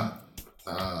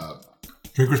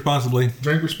Drink responsibly.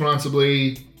 drink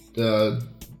responsibly. Listen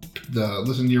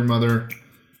to your mother.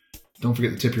 Don't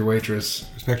forget to tip your waitress.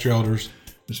 Respect your elders.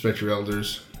 Respect your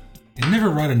elders. And never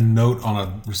write a note on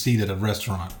a receipt at a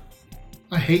restaurant.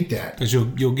 I hate that. Because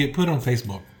you'll get put on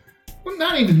Facebook. Well,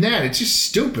 not even that. It's just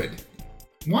stupid.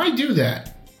 Why do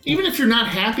that? Even if you're not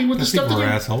happy with the stuff, People are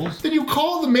then assholes. you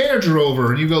call the manager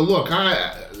over and you go, look,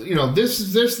 this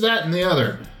is this, that, and the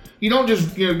other. You don't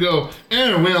just go,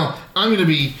 well, I'm gonna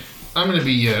be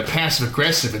passive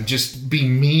aggressive and just be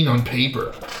mean on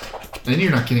paper, and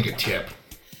you're not getting a tip.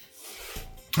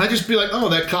 I just be like, oh,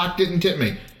 that cock didn't tip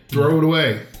me. Throw it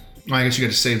away. Well, I guess you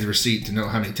got to save the receipt to know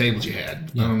how many tables you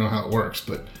had. I don't know how it works,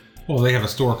 but Well, they have a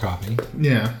store copy,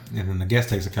 yeah. and then the guest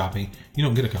takes a copy. You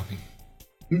don't get a copy.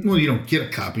 Well, you don't get a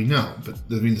copy, no, but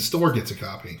I mean the store gets a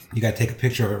copy. You got to take a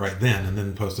picture of it right then and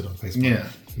then post it on Facebook. Yeah.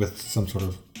 With some sort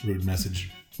of rude message.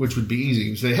 Which would be easy.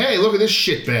 You say, hey, look at this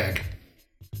shitbag.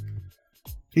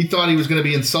 He thought he was going to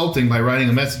be insulting by writing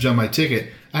a message on my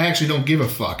ticket. I actually don't give a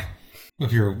fuck.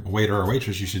 If you're a waiter or a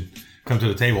waitress, you should come to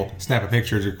the table, snap a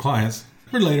picture of your clients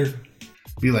for later.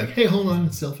 Be like, hey, hold on,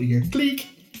 selfie here. Click.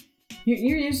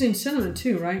 You're using cinnamon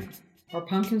too, right? Or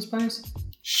pumpkin spice?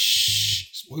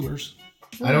 Shh. Spoilers.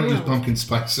 I don't use pumpkin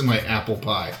spice in my apple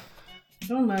pie. I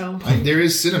don't know. There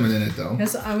is cinnamon in it, though.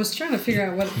 I was trying to figure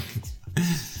out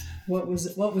what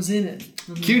was in it.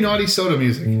 Cue naughty soda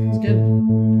music, It's good.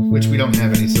 which we don't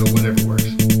have any, so whatever works.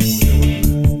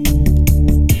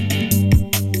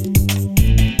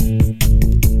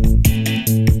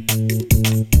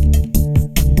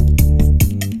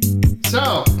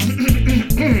 So,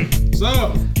 Let's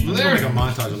go make a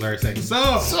montage of Larry saying, so.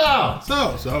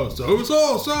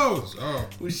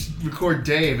 We should record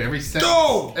Dave every sentence.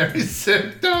 So. Every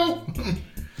sentence.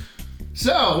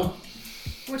 So,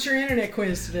 What's your internet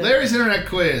quiz today? Larry's internet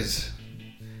quiz.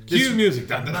 Cue music.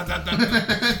 Dun, dun, dun, dun,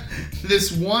 dun.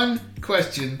 This one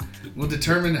question will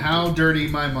determine how dirty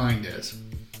my mind is.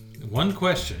 One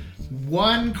question.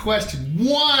 One question.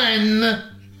 One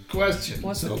question.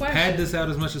 What's the So question? pad this out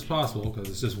as much as possible because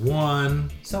it's just one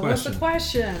So question. what's the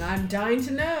question? I'm dying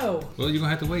to know. Well, you're going to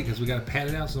have to wait because we got to pad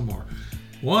it out some more.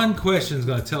 One question is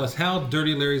going to tell us how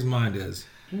dirty Larry's mind is.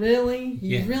 Really?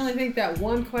 You Yeah. really think that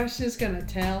one question is going to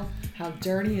tell how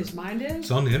dirty his mind is?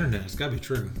 It's on the internet. It's got to be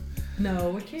true.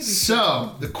 No, it can't be.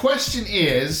 So, the question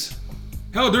is,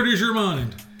 How dirty is your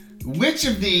mind? which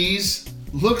of these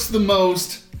looks the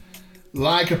most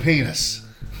like a penis?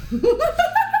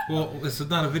 Well, this is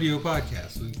not a video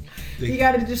podcast. You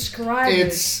got to describe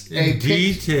It's it. a In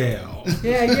detail.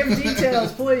 Yeah, give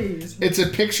details, please. It's a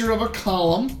picture of a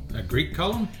column. A Greek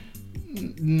column?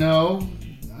 No,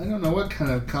 I don't know what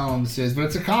kind of column this is, but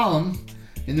it's a column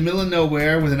in the middle of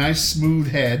nowhere with a nice smooth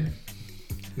head.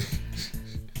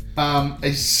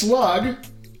 A slug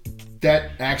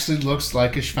that actually looks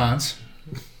like a schwanz.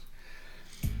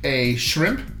 A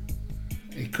shrimp,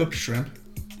 a cooked shrimp.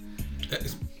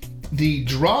 The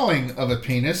drawing of a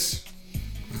penis.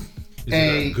 Is it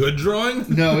a good drawing?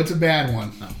 No, it's a bad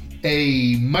one.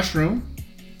 A mushroom.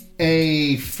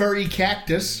 A furry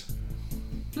cactus.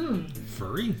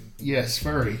 Furry? Yes,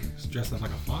 furry. It's dressed up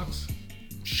like a fox.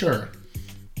 Sure.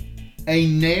 A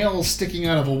nail sticking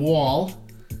out of a wall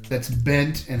that's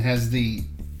bent and has the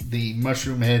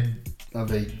mushroom head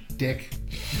of a dick.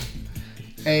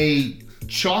 A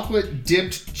chocolate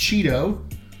dipped Cheeto.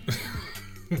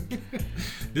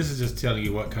 This is just telling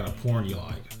you what kind of porn you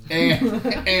like.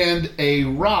 And a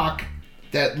rock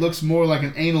that looks more like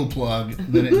an anal plug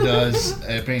than it does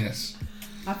a penis.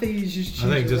 I think he's just I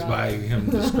think choosing just right. by him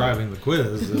describing the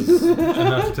quiz is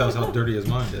enough to tell us how dirty his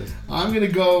mind is. I'm gonna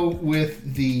go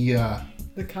with the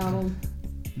The coddle,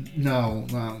 no,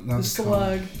 not the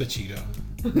slug, The Cheeto.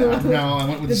 No, I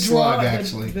went with the slug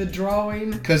actually, the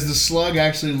drawing. because the slug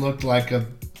actually looked like a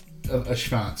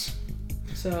schwanz.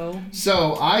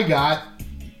 So I got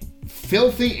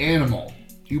filthy animal.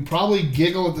 You probably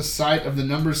giggle at the sight of the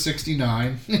number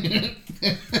 69.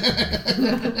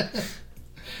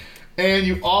 And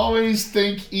you always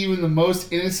think even the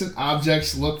most innocent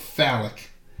objects look phallic.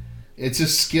 It's a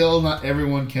skill not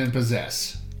everyone can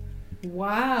possess.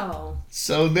 wow.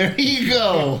 So there you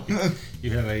go.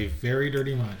 You have a very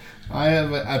dirty mind.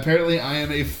 Apparently I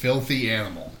am a filthy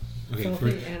animal. Okay,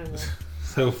 Filthy animal.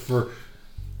 so for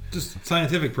just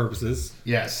scientific purposes,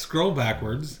 Yes. scroll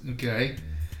backwards Okay.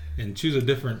 and choose the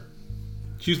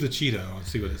Cheeto and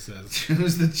see what it says.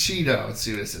 Choose the Cheeto. Let's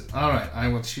see what it says. Alright, I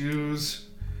will choose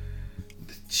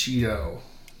the Cheeto.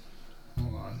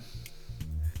 Hold on.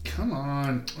 Come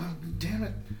on. Oh, damn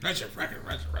it. That's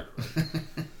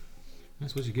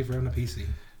what you get for having a PC.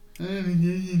 At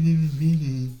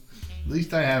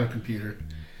least I have a computer.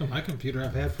 No, my computer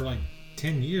I've had for like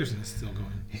 10 years and it's still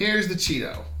going. Here's the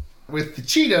Cheeto. With the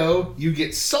Cheeto, you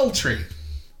get sultry.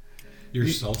 You're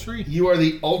sultry? You are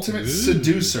the ultimate Ooh.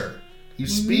 seducer. You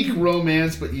speak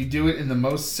romance, but you do it in the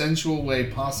most sensual way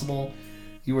possible.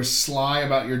 You are sly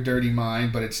about your dirty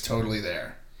mind, but it's totally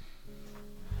there.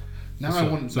 Now I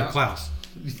want So Klaus.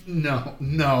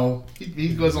 No.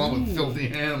 He goes along with filthy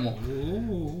animal.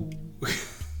 Ooh.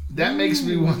 That makes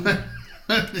me want.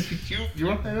 you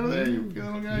want to know that, you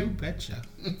little guy? You betcha.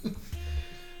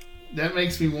 That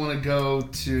makes me want to go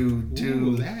to do.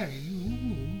 Ooh,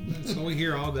 that's what we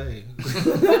hear all day.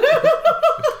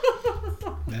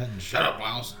 That and shut up,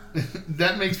 Klaus.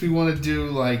 That makes me want to do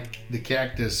like the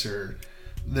cactus or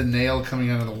the nail coming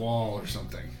out of the wall or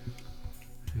something.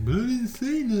 But I didn't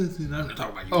say nothing. I'm not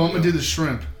talking about you. Oh, I'm gonna do the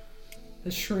shrimp.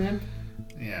 The shrimp.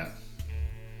 Yeah.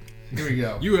 Here we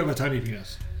go. You have a tiny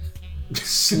penis.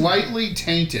 Slightly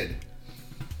tainted.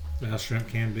 Well, shrimp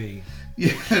can be.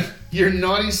 Your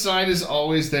naughty side is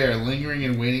always there, lingering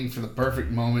and waiting for the perfect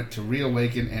moment to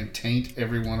reawaken and taint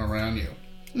everyone around you.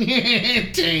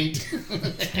 Taint.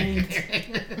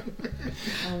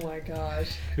 Oh my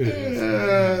gosh.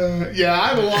 Yeah,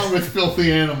 I belong with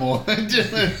Filthy Animal.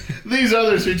 These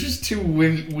others are just too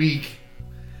weak.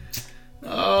 Oh,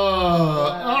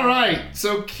 all right.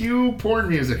 So cue porn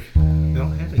music. They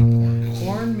don't have any porn.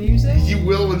 Porn music? You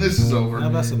will when this is over. How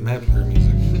about some Mad Player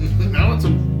music? I want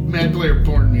some Mad Player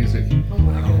porn music. Oh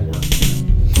my That'll god. work.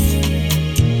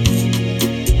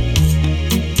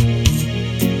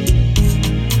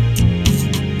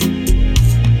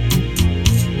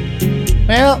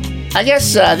 Well, I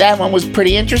guess that one was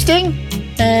pretty interesting.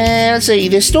 Let's see,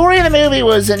 the story of the movie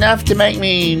was enough to make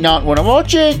me not want to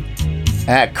watch it.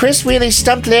 Chris really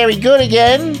stumped Larry good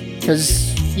again,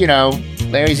 because, you know,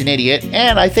 Larry's an idiot.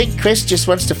 And I think Chris just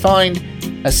wants to find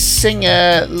a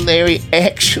singer Larry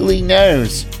actually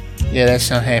knows. Yeah, that's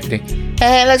not happening.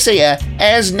 Let's see,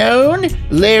 as known,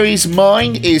 Larry's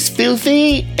mind is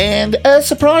filthy, and a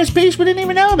surprise piece we didn't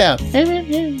even know about.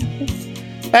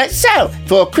 So,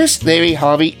 for Chris, Larry,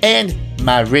 Harvey, and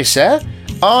Marissa,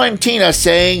 I'm Tina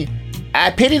saying, I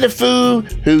pity the fool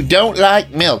who don't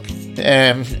like milk.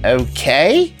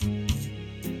 Okay?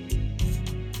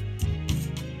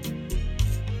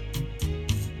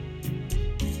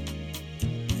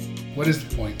 What is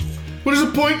the point? What is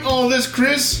the point in all this,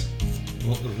 Chris?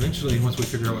 Well, eventually, once we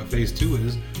figure out what phase 2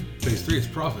 is, phase 3 is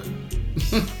profit.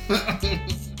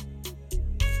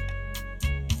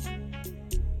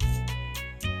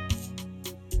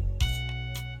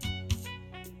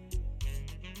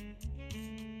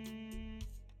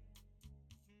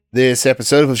 This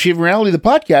episode of Achieving Reality, the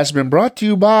podcast, has been brought to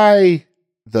you by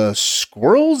the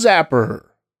Squirrel Zapper.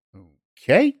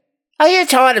 Okay? Are you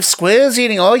tired of squirrels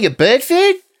eating all your bird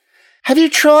food? Have you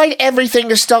tried everything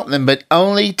to stop them, but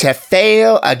only to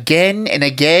fail again and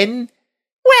again?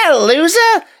 Well,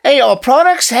 loser, AR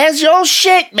Products has your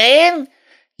shit, man.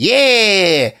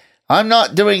 Yeah, I'm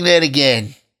not doing that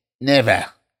again. Never.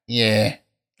 Yeah.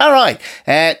 All right,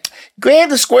 grab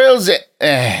the squirrels.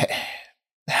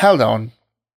 Hold on.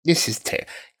 This is terrible.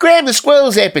 Grab the squirrel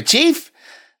zapper, Chief.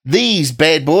 These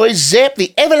bad boys zap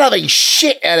the ever-loving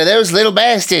shit out of those little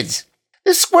bastards.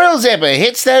 The squirrel zapper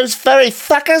hits those furry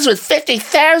fuckers with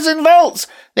 50,000 volts,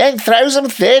 then throws them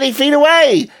 30 feet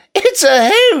away. It's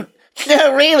a hoot.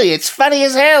 No, really, it's funny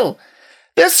as hell.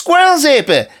 The Squirrel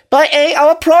Zapper by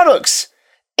AR Products.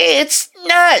 It's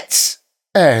nuts.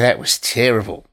 Oh, that was terrible.